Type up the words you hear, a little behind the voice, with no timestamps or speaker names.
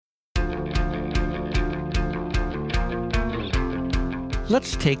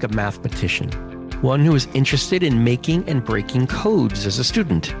Let's take a mathematician, one who was interested in making and breaking codes as a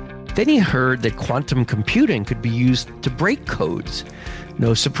student. Then he heard that quantum computing could be used to break codes.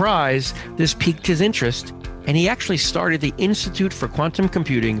 No surprise, this piqued his interest, and he actually started the Institute for Quantum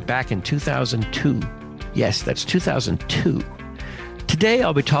Computing back in 2002. Yes, that's 2002. Today,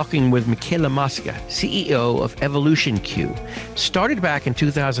 I'll be talking with Michele Mosca, CEO of evolutionQ. Started back in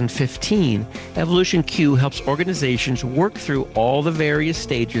 2015, evolutionQ helps organizations work through all the various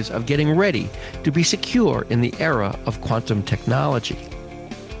stages of getting ready to be secure in the era of quantum technology.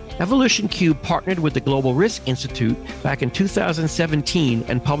 evolutionQ partnered with the Global Risk Institute back in 2017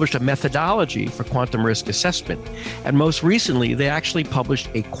 and published a methodology for quantum risk assessment. And most recently, they actually published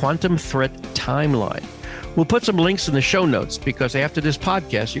a quantum threat timeline. We'll put some links in the show notes because after this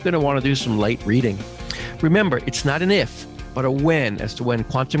podcast, you're going to want to do some light reading. Remember, it's not an if, but a when as to when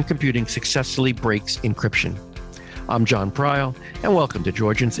quantum computing successfully breaks encryption. I'm John Pryl, and welcome to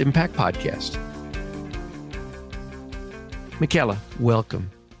Georgian Impact Podcast. Michele,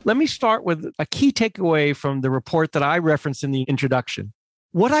 welcome. Let me start with a key takeaway from the report that I referenced in the introduction.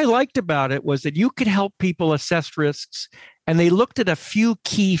 What I liked about it was that you could help people assess risks, and they looked at a few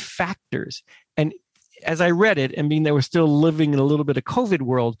key factors. And as I read it, I mean, they were still living in a little bit of COVID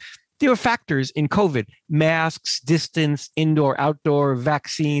world. There were factors in COVID: masks, distance, indoor, outdoor,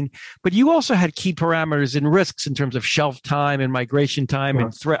 vaccine. But you also had key parameters in risks in terms of shelf time and migration time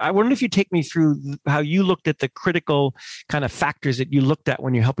and threat. I wonder if you take me through how you looked at the critical kind of factors that you looked at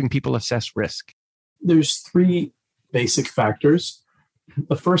when you're helping people assess risk. There's three basic factors.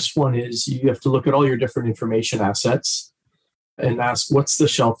 The first one is you have to look at all your different information assets and ask, what's the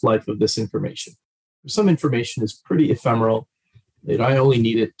shelf life of this information? Some information is pretty ephemeral. I only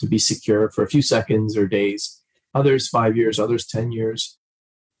need it to be secure for a few seconds or days. Others 5 years, others 10 years.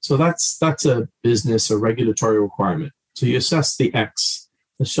 So that's a business or regulatory requirement. So you assess the X,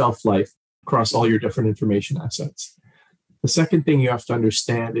 the shelf life, across all your different information assets. The second thing you have to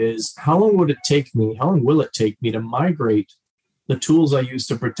understand is how long will it take me to migrate the tools I use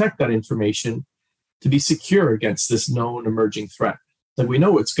to protect that information to be secure against this known emerging threat? Like, we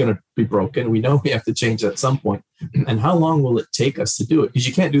know it's going to be broken. We know we have to change it at some point. And how long will it take us to do it? Because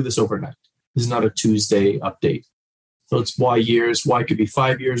you can't do this overnight. This is not a Tuesday update. So it's Y years. Y could be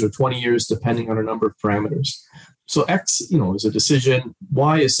 5 years or 20 years, depending on a number of parameters. So X, is a decision.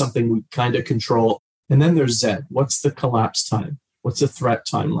 Y is something we kind of control. And then there's Z. What's the collapse time? What's the threat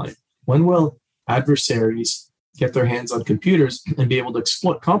timeline? When will adversaries get their hands on computers and be able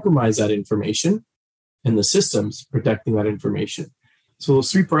to compromise that information and the systems protecting that information? So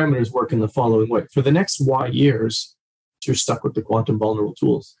those three parameters work in the following way. For the next Y years, you're stuck with the quantum vulnerable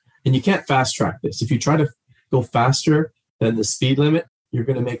tools. And you can't fast track this. If you try to go faster than the speed limit, you're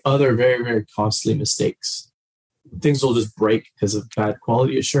going to make other very, very costly mistakes. Things will just break because of bad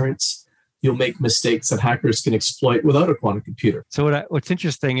quality assurance. You'll make mistakes that hackers can exploit without a quantum computer. So what's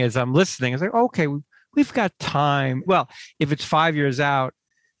interesting is I'm listening. It's like, okay, we've got time. Well, if it's 5 years out,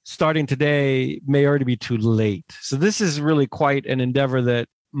 starting today may already be too late. So this is really quite an endeavor that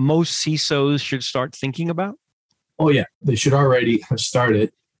most CISOs should start thinking about. Oh, yeah. They should already have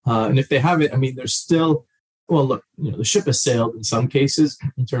started. And if they haven't, there's still, the ship has sailed in some cases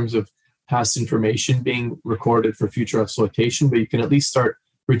in terms of past information being recorded for future exploitation, but you can at least start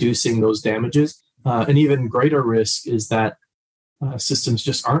reducing those damages. An even greater risk is that systems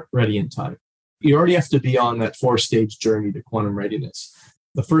just aren't ready in time. You already have to be on that 4-stage journey to quantum readiness.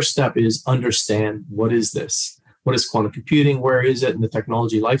 The first step is understand, what is this? What is quantum computing? Where is it in the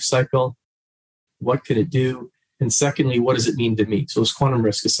technology life cycle? What can it do? And secondly, what does it mean to me? So those quantum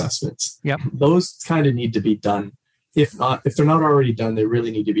risk assessments, those kind of need to be done. If they're not already done, they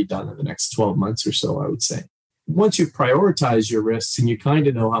really need to be done in the next 12 months or so, I would say. Once you prioritize your risks and you kind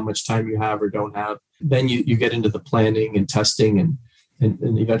of know how much time you have or don't have, then you get into the planning and testing and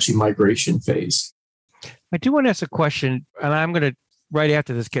eventually migration phase. I do want to ask a question, and I'm going to, right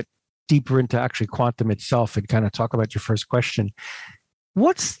after this, get deeper into actually quantum itself and kind of talk about your first question.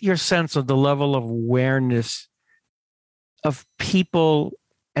 What's your sense of the level of awareness of people,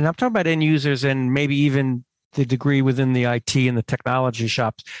 and I'm talking about end users and maybe even the degree within the IT and the technology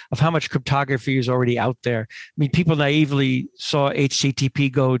shops, of how much cryptography is already out there? I mean, people naively saw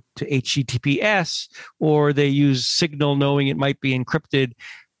HTTP go to HTTPS, or they use Signal knowing it might be encrypted.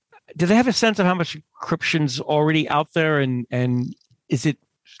 Do they have a sense of how much encryption's already out there, and is it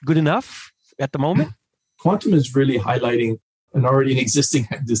good enough at the moment? Quantum is really highlighting an already existing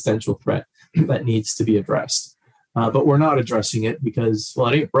existential threat that needs to be addressed. But we're not addressing it because,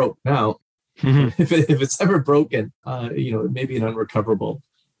 it ain't broke now. Mm-hmm. If it's ever broken, it may be an unrecoverable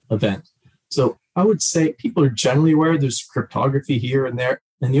event. So I would say people are generally aware there's cryptography here and there.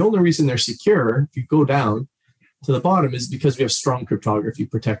 And the only reason they're secure, if you go down to the bottom, is because we have strong cryptography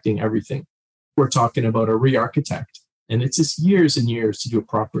protecting everything. We're talking about a re-architect, and it's just years and years to do it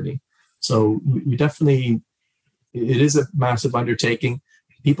properly. So we definitely, it is a massive undertaking.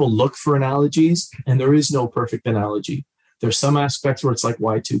 People look for analogies, and there is no perfect analogy. There's some aspects where it's like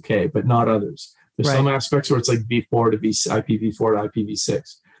Y2K, but not others. There's some aspects where it's like V4 to IPv4 to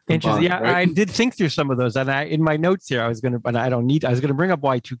IPv6. Interesting. Yeah, right? I did think through some of those, and in my notes here, I was going to bring up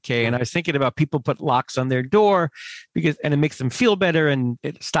Y2K, and I was thinking about people put locks on their door and it makes them feel better, and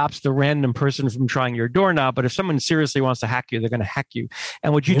it stops the random person from trying your doorknob. But if someone seriously wants to hack you, they're going to hack you.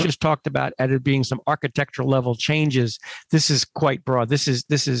 And what you just talked about, at it being some architectural level changes, this is quite broad. This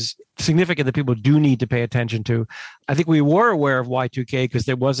is significant that people do need to pay attention to. I think we were aware of Y2K because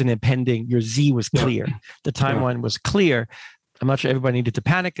there was an impending. Your Z was clear. The timeline was clear. I'm not sure everybody needed to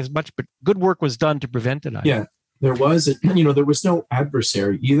panic as much, but good work was done to prevent it. There was, there was no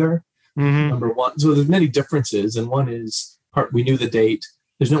adversary either. Number one. So there's many differences. And one is we knew the date.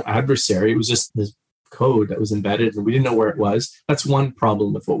 There's no adversary. It was just this code that was embedded and we didn't know where it was. That's one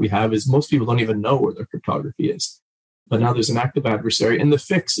problem with what we have is most people don't even know where their cryptography is. But now there's an active adversary and the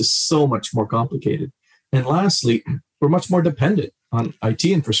fix is so much more complicated. And lastly, we're much more dependent on IT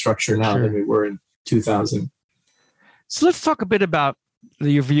infrastructure now than we were in 2000. So let's talk a bit about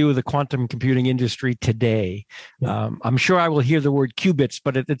your view of the quantum computing industry today. I'm sure I will hear the word qubits,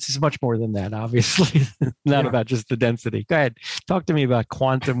 but it's much more than that, obviously, not about just the density. Go ahead. Talk to me about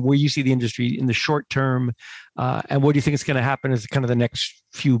quantum, where you see the industry in the short term, and what do you think is going to happen as kind of the next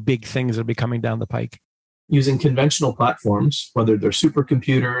few big things that will be coming down the pike? Using conventional platforms, whether they're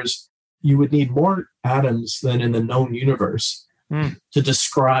supercomputers, you would need more atoms than in the known universe to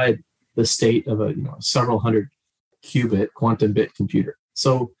describe the state of a several hundred qubit quantum bit computer.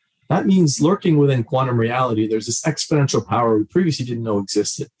 So that means lurking within quantum reality, there's this exponential power we previously didn't know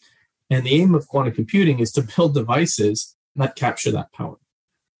existed. And the aim of quantum computing is to build devices that capture that power.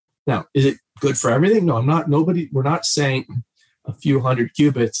 Now, is it good for everything? No, we're not saying a few hundred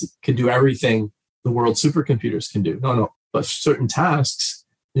qubits can do everything the world supercomputers can do. No. But certain tasks,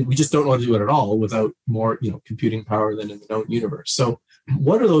 we just don't know how to do it at all without more, computing power than in the known universe. So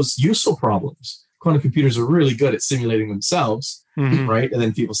what are those useful problems? Quantum computers are really good at simulating themselves, right? And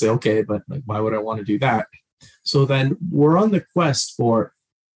then people say, okay, but why would I want to do that? So then we're on the quest for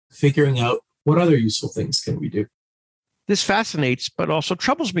figuring out what other useful things can we do. This fascinates, but also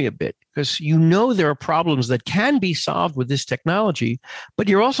troubles me a bit because there are problems that can be solved with this technology, but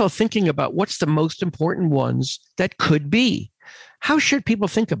you're also thinking about what's the most important ones that could be. How should people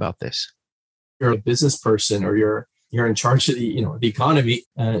think about this? You're a business person or you're in charge of the economy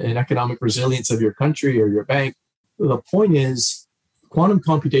and economic resilience of your country or your bank. The point is quantum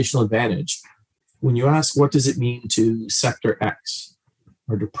computational advantage. When you ask what does it mean to sector X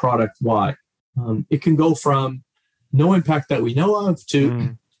or to product Y, it can go from no impact that we know of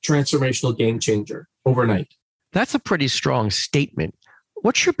to transformational game changer overnight. That's a pretty strong statement.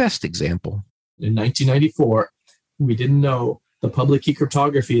 What's your best example? In 1994, we didn't know the public key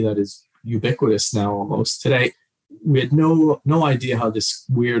cryptography that is ubiquitous now almost today. We had no idea how this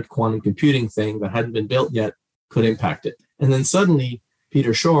weird quantum computing thing that hadn't been built yet could impact it. And then suddenly,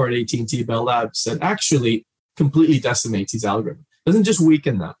 Peter Shor at AT&T Bell Labs said, actually completely decimates these algorithms. Doesn't just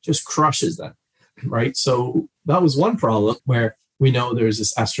weaken them, just crushes them, right? So that was one problem where we know there's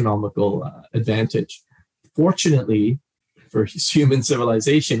this astronomical advantage. Fortunately, for human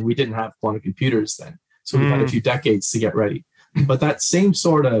civilization, we didn't have quantum computers then. So we had a few decades to get ready. But that same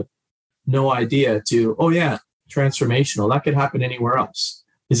sort of no idea to, transformational, that could happen anywhere else.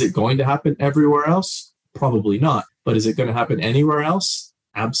 Is it going to happen everywhere else? Probably not. But is it going to happen anywhere else?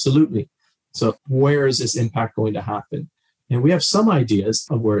 Absolutely. So where is this impact going to happen? And we have some ideas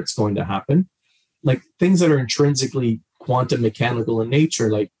of where it's going to happen, like things that are intrinsically quantum mechanical in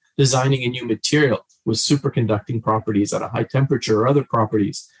nature, like designing a new material with superconducting properties at a high temperature or other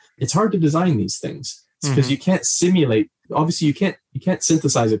properties. It's hard to design these things because you can't simulate. Obviously, you can't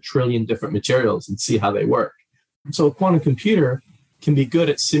synthesize 1 trillion different materials and see how they work. So a quantum computer can be good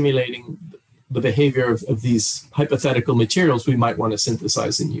at simulating the behavior of these hypothetical materials we might want to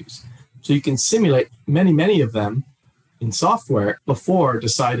synthesize and use. So you can simulate many, many of them in software before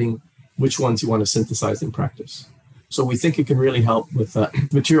deciding which ones you want to synthesize in practice. So we think it can really help with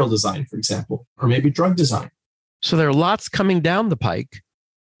material design, for example, or maybe drug design. So there are lots coming down the pike.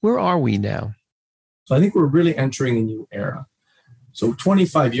 Where are we now? So I think we're really entering a new era. So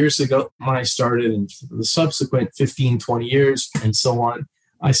 25 years ago, when I started, and the subsequent 15, 20 years, and so on,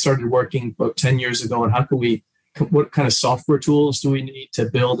 I started working about 10 years ago on how can we what kind of software tools do we need to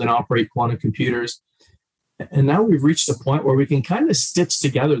build and operate quantum computers? And now we've reached a point where we can kind of stitch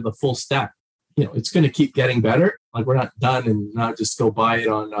together the full stack. It's going to keep getting better. Like, we're not done and not just go buy it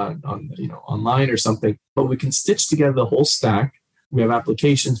on online or something, but we can stitch together the whole stack. We have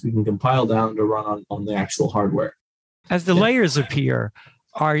applications we can compile down to run on the actual hardware. As the layers appear,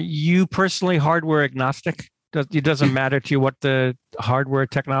 are you personally hardware agnostic? It doesn't matter to you what the hardware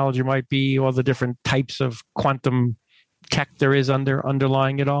technology might be, all the different types of quantum tech there is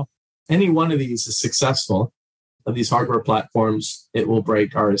underlying it all? Any one of these is successful, of these hardware platforms, it will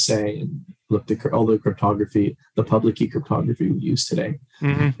break RSA and look at all the cryptography, the public key cryptography we use today.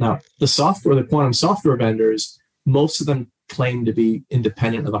 Mm-hmm. Now, the quantum software vendors, most of them claim to be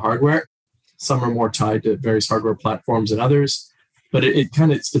independent of the hardware. Some are more tied to various hardware platforms than others, but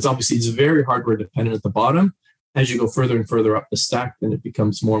it's obviously very hardware dependent at the bottom. As you go further and further up the stack, then it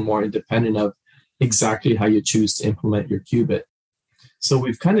becomes more and more independent of exactly how you choose to implement your qubit. So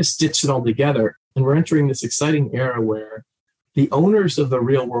we've kind of stitched it all together, and we're entering this exciting era where the owners of the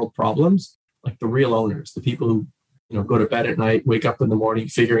real world problems, like the real owners, the people who go to bed at night, wake up in the morning,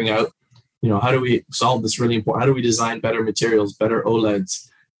 figuring out, how do we solve this really important? How do we design better materials, better OLEDs,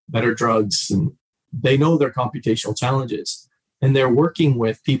 better drugs? And they know their computational challenges, and they're working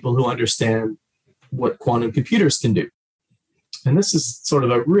with people who understand what quantum computers can do. And this is sort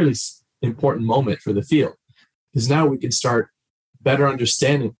of a really important moment for the field, because now we can start better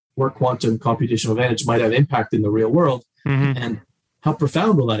understanding where quantum computational advantage might have impact in the real world, mm-hmm. and how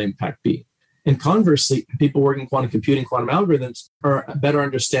profound will that impact be? And conversely, people working in quantum computing, quantum algorithms better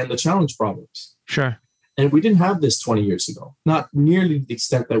understand the challenge problems. Sure. And we didn't have this 20 years ago, not nearly to the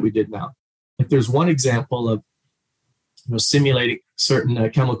extent that we did now. If there's one example of simulating certain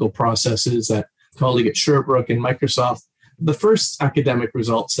chemical processes that a colleague at Sherbrooke and Microsoft, the first academic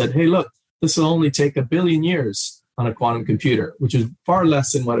result said, hey, look, this will only take 1 billion years on a quantum computer, which is far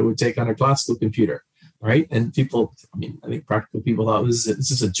less than what it would take on a classical computer, right? And people, I think practical people thought, is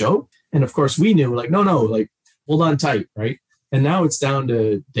this a joke? And of course we knew, no, hold on tight, right? And now it's down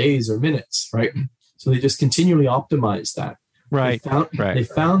to days or minutes, right? So they just continually optimize that. Right. They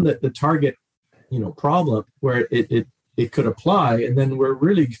found that the target, problem where it could apply, and then we're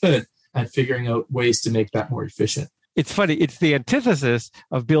really good at figuring out ways to make that more efficient. It's funny. It's the antithesis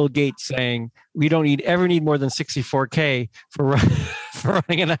of Bill Gates saying we don't ever need more than 64K for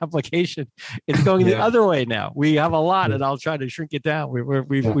running an application. It's going the other way now. We have a lot, and I'll try to shrink it down.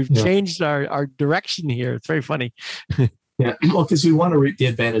 We've changed our direction here. It's very funny. Yeah, well, because we want to reap the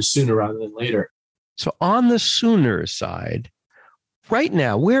advantage sooner rather than later. So on the sooner side, right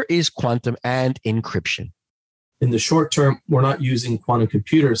now, where is quantum and encryption? In the short term, we're not using quantum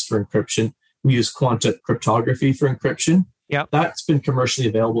computers for encryption. We use quantum cryptography for encryption. Yep. That's been commercially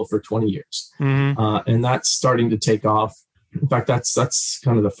available for 20 years. Mm-hmm. And that's starting to take off. In fact, that's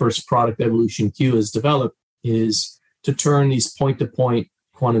kind of the first product evolutionQ has developed, is to turn these point-to-point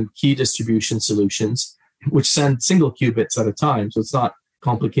quantum key distribution solutions, which send single qubits at a time, so it's not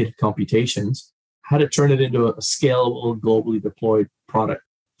complicated computations, how to turn it into a scalable, globally deployed product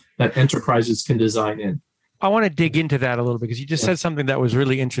that enterprises can design in. I want to dig into that a little bit, because you just said something that was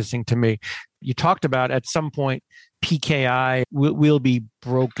really interesting to me. You talked about at some point PKI will be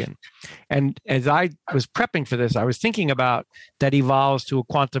broken. And as I was prepping for this, I was thinking about that evolves to a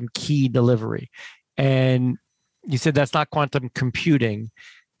quantum key delivery. And you said that's not quantum computing,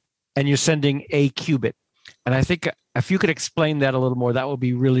 and you're sending a qubit. And I think if you could explain that a little more, that would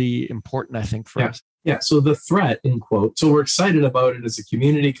be really important, I think, for us. Yeah, so the threat, in quote, so we're excited about it as a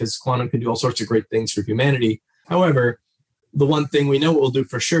community because quantum can do all sorts of great things for humanity. However, the one thing we know it will do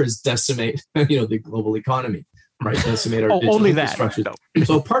for sure is decimate, the global economy, right? Decimate our digital infrastructure. No.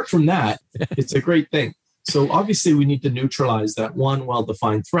 So apart from that, it's a great thing. So obviously we need to neutralize that one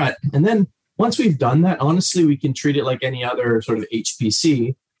well-defined threat. And then once we've done that, honestly, we can treat it like any other sort of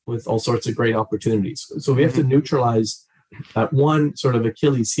HPC with all sorts of great opportunities. So we have to neutralize that one sort of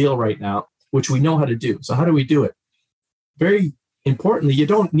Achilles heel right now, which we know how to do. So how do we do it? Very importantly, you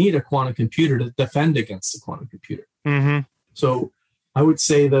don't need a quantum computer to defend against a quantum computer. Mm-hmm. So I would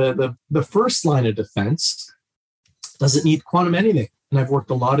say the first line of defense doesn't need quantum anything. And I've worked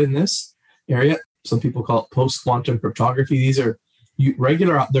a lot in this area. Some people call it post-quantum cryptography. These are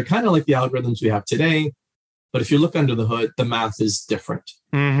they're kind of like the algorithms we have today. But if you look under the hood, the math is different.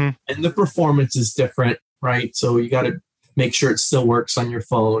 Mm-hmm. And the performance is different, right? So you got to make sure it still works on your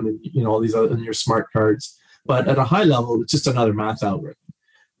phone and all these other, and your smart cards. But at a high level, it's just another math algorithm.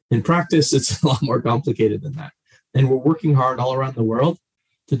 In practice, it's a lot more complicated than that. And we're working hard all around the world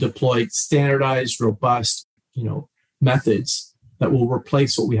to deploy standardized, robust, methods that will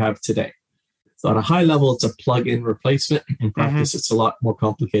replace what we have today. So at a high level, it's a plug-in replacement. In practice, it's a lot more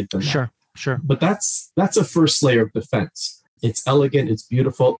complicated than that. Sure. But that's a first layer of defense. It's elegant. It's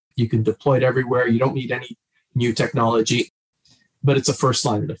beautiful. You can deploy it everywhere. You don't need any new technology. But it's a first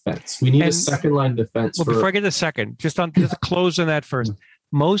line of defense. We need a second line of defense. Well, before I get to the second, just to close on that first,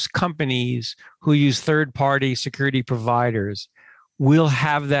 most companies who use third-party security providers will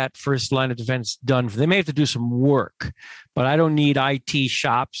have that first line of defense done. They may have to do some work, but I don't need IT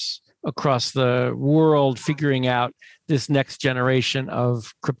shops across the world figuring out this next generation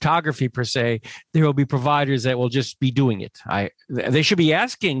of cryptography per se. There will be providers that will just be doing it. They should be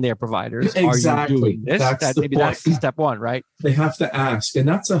asking their providers, exactly. Are you doing this? That's step one, right? They have to ask, and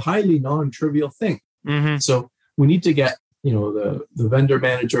that's a highly non-trivial thing. So we need to get the vendor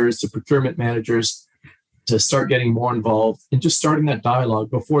managers, the procurement managers to start getting more involved and just starting that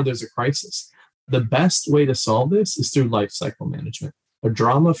dialogue before there's a crisis. The best way to solve this is through lifecycle management. A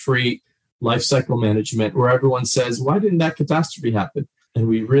drama-free lifecycle management where everyone says, why didn't that catastrophe happen? And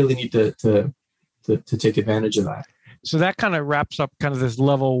we really need to take advantage of that. So that kind of wraps up kind of this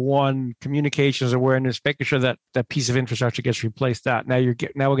level one communications awareness, making sure that that piece of infrastructure gets replaced out. Now we're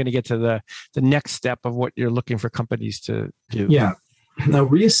going to get to the next step of what you're looking for companies to do. Yeah. Now,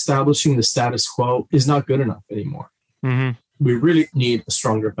 reestablishing the status quo is not good enough anymore. We really need a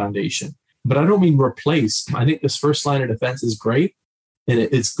stronger foundation. But I don't mean replace. I think this first line of defense is great. And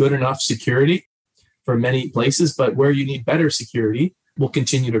it's good enough security for many places, but where you need better security will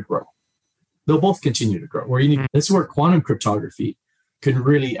continue to grow. They'll both continue to grow. This is where quantum cryptography can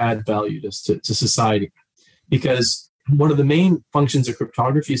really add value to society, because one of the main functions of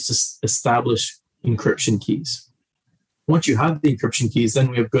cryptography is to establish encryption keys. Once you have the encryption keys,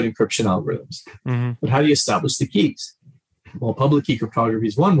 then we have good encryption algorithms. But how do you establish the keys? Well, public key cryptography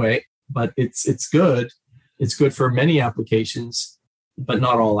is one way, but it's good. It's good for many applications, but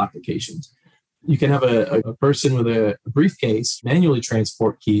not all applications. You can have a person with a briefcase manually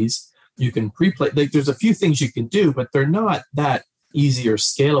transport keys. You can there's a few things you can do, but they're not that easy or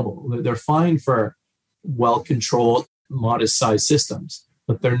scalable. They're fine for well-controlled, modest-sized systems,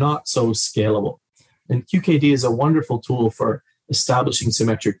 but they're not so scalable. And QKD is a wonderful tool for establishing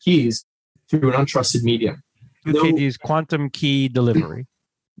symmetric keys through an untrusted medium. QKD is quantum key delivery.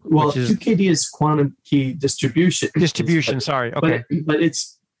 Well, QKD is quantum key distribution. Sorry. Okay. But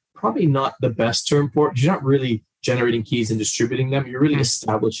it's probably not the best term for it. You're not really generating keys and distributing them. You're really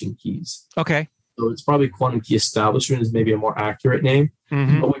establishing keys. Okay. So it's probably quantum key establishment is maybe a more accurate name,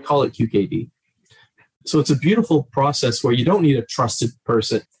 but we call it QKD. So it's a beautiful process where you don't need a trusted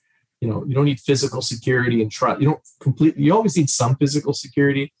person. You don't need physical security and trust. You always need some physical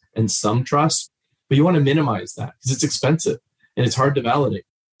security and some trust, but you want to minimize that because it's expensive and it's hard to validate.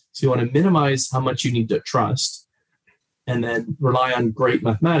 So you want to minimize how much you need to trust and then rely on great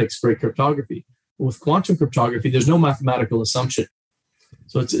mathematics, great cryptography. With quantum cryptography, there's no mathematical assumption.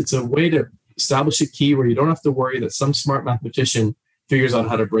 So it's a way to establish a key where you don't have to worry that some smart mathematician figures out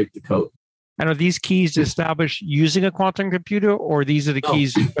how to break the code. And are these keys established using a quantum computer, or these are the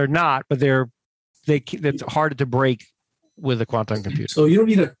keys they're not, but that's harder to break with a quantum computer? So you don't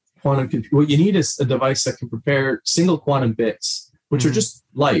need a quantum computer. What you need is a device that can prepare single quantum bits, which are just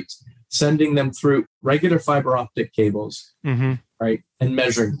light, sending them through regular fiber optic cables, right, and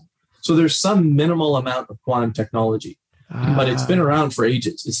measuring them. So there's some minimal amount of quantum technology, but it's been around for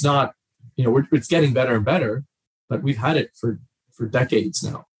ages. It's not, it's getting better and better, but we've had it for decades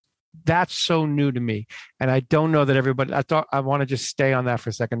now. That's so new to me. And I don't know that everybody, I want to just stay on that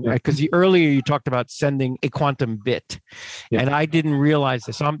for a second, because earlier you talked about sending a quantum bit, and I didn't realize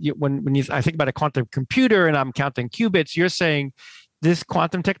this. So I think about a quantum computer and I'm counting qubits, you're saying this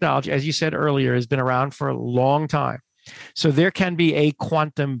quantum technology, as you said earlier, has been around for a long time. So there can be a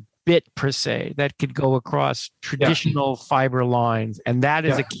quantum bit per se that could go across traditional fiber lines. And that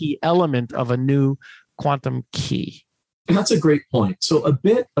is a key element of a new quantum key. And that's a great point. So a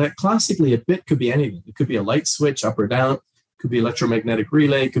bit, classically, a bit could be anything. It could be a light switch up or down. It could be electromagnetic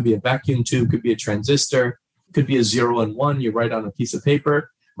relay. It could be a vacuum tube. It could be a transistor. It could be a 0 and 1 you write on a piece of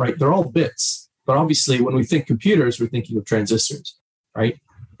paper, right? They're all bits. But obviously, when we think computers, we're thinking of transistors, right?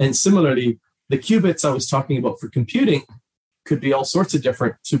 And similarly, the qubits I was talking about for computing could be all sorts of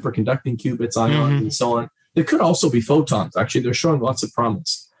different superconducting qubits, ions, and so on. They could also be photons. Actually, they're showing lots of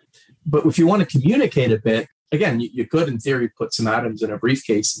promise. But if you want to communicate a bit, again, you could, in theory, put some atoms in a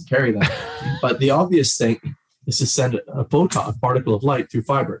briefcase and carry them. But the obvious thing is to send a photon, a particle of light, through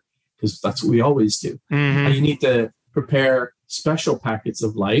fiber, because that's what we always do. And you need to prepare special packets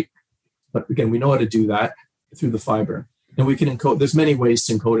of light. But again, we know how to do that through the fiber. And we can encode, there's many ways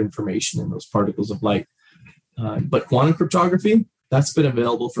to encode information in those particles of light. But quantum cryptography, That's been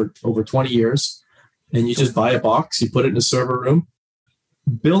available for over 20 years. And you just buy a box, you put it in a server room.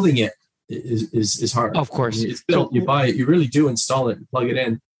 Building it is hard. Of course. I mean, it's built, you buy it, you really do install it, plug it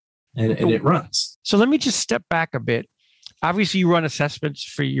in, and it runs. So let me just step back a bit. Obviously, you run assessments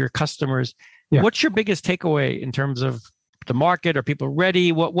for your customers. Yeah. What's your biggest takeaway in terms of the market? Are people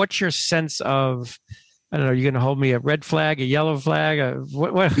ready? What's your sense of, I don't know, you're going to hold me a red flag, a yellow flag?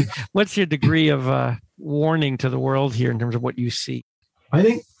 What's your degree of warning to the world here in terms of what you see? I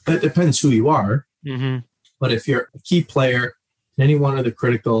think that depends who you are. Mm-hmm. But if you're a key player in any one of the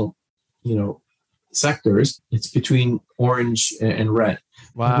critical, sectors, it's between orange and red.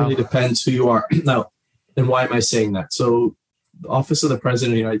 Wow. It really depends who you are. Now, and why am I saying that? So the Office of the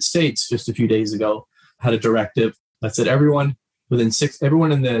President of the United States just a few days ago had a directive that said everyone in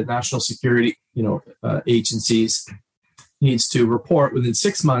the national security, agencies needs to report within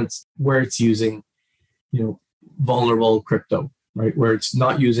 6 months where it's using, vulnerable crypto, right? Where it's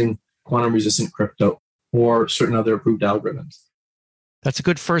not using quantum resistant crypto or certain other approved algorithms. That's a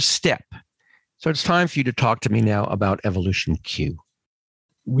good first step. So it's time for you to talk to me now about evolutionQ.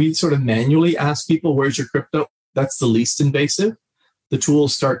 We sort of manually ask people, where's your crypto? That's the least invasive. The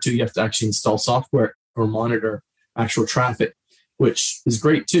tools you have to actually install software or monitor actual traffic, which is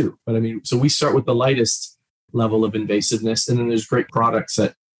great too. But so we start with the lightest level of invasiveness, and then there's great products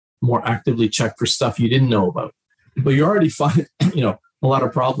that more actively check for stuff you didn't know about. But you already find, a lot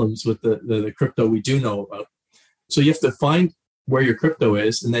of problems with the crypto we do know about. So you have to find where your crypto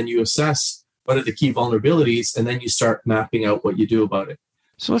is, and then you assess what are the key vulnerabilities, and then you start mapping out what you do about it.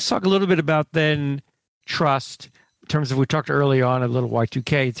 So let's talk a little bit about then trust in terms of, we talked earlier on a little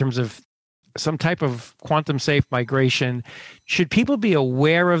Y2K, in terms of some type of quantum safe migration. Should people be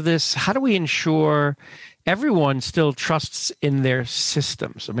aware of this? How do we ensure everyone still trusts in their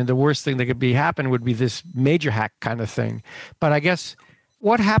systems? The worst thing that could happen would be this major hack kind of thing. But I guess,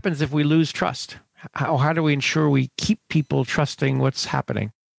 what happens if we lose trust? How do we ensure we keep people trusting what's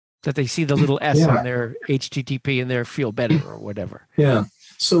happening? That they see the little S on their HTTP and they feel better or whatever. Yeah.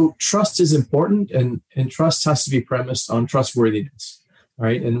 So trust is important, and trust has to be premised on trustworthiness,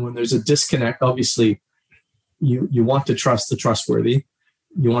 right? And when there's a disconnect, obviously, you want to trust the trustworthy.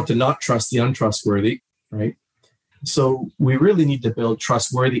 You want to not trust the untrustworthy, right? So we really need to build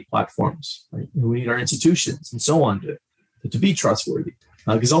trustworthy platforms, right? And we need our institutions and so on to be trustworthy.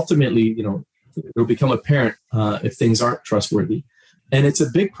 Because ultimately, it'll become apparent if things aren't trustworthy. And it's a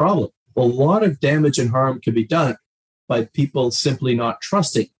big problem. A lot of damage and harm can be done by people simply not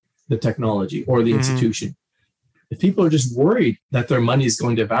trusting the technology or the institution. If people are just worried that their money is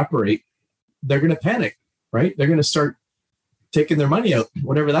going to evaporate, they're going to panic, right? They're going to start taking their money out,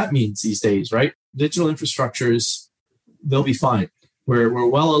 whatever that means these days, right? Digital infrastructures, they'll be fine. We're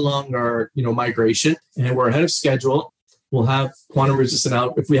well along our migration, and we're ahead of schedule. We'll have quantum resistant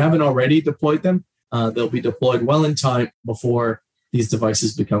out. If we haven't already deployed them, they'll be deployed well in time before these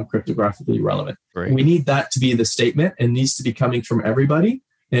devices become cryptographically relevant. Right. We need that to be the statement, and needs to be coming from everybody,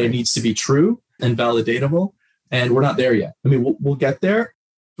 and it needs to be true and validatable. And we're not there yet. We'll get there.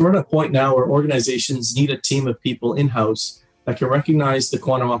 We're at a point now where organizations need a team of people in-house that can recognize the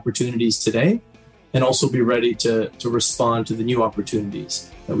quantum opportunities today and also be ready to respond to the new opportunities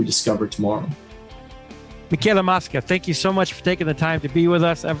that we discover tomorrow. Michele Mosca, thank you so much for taking the time to be with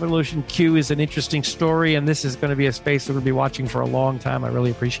us. evolutionQ is an interesting story, and this is going to be a space that we'll be watching for a long time. I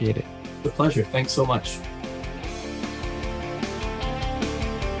really appreciate it. It's a pleasure. Thanks so much.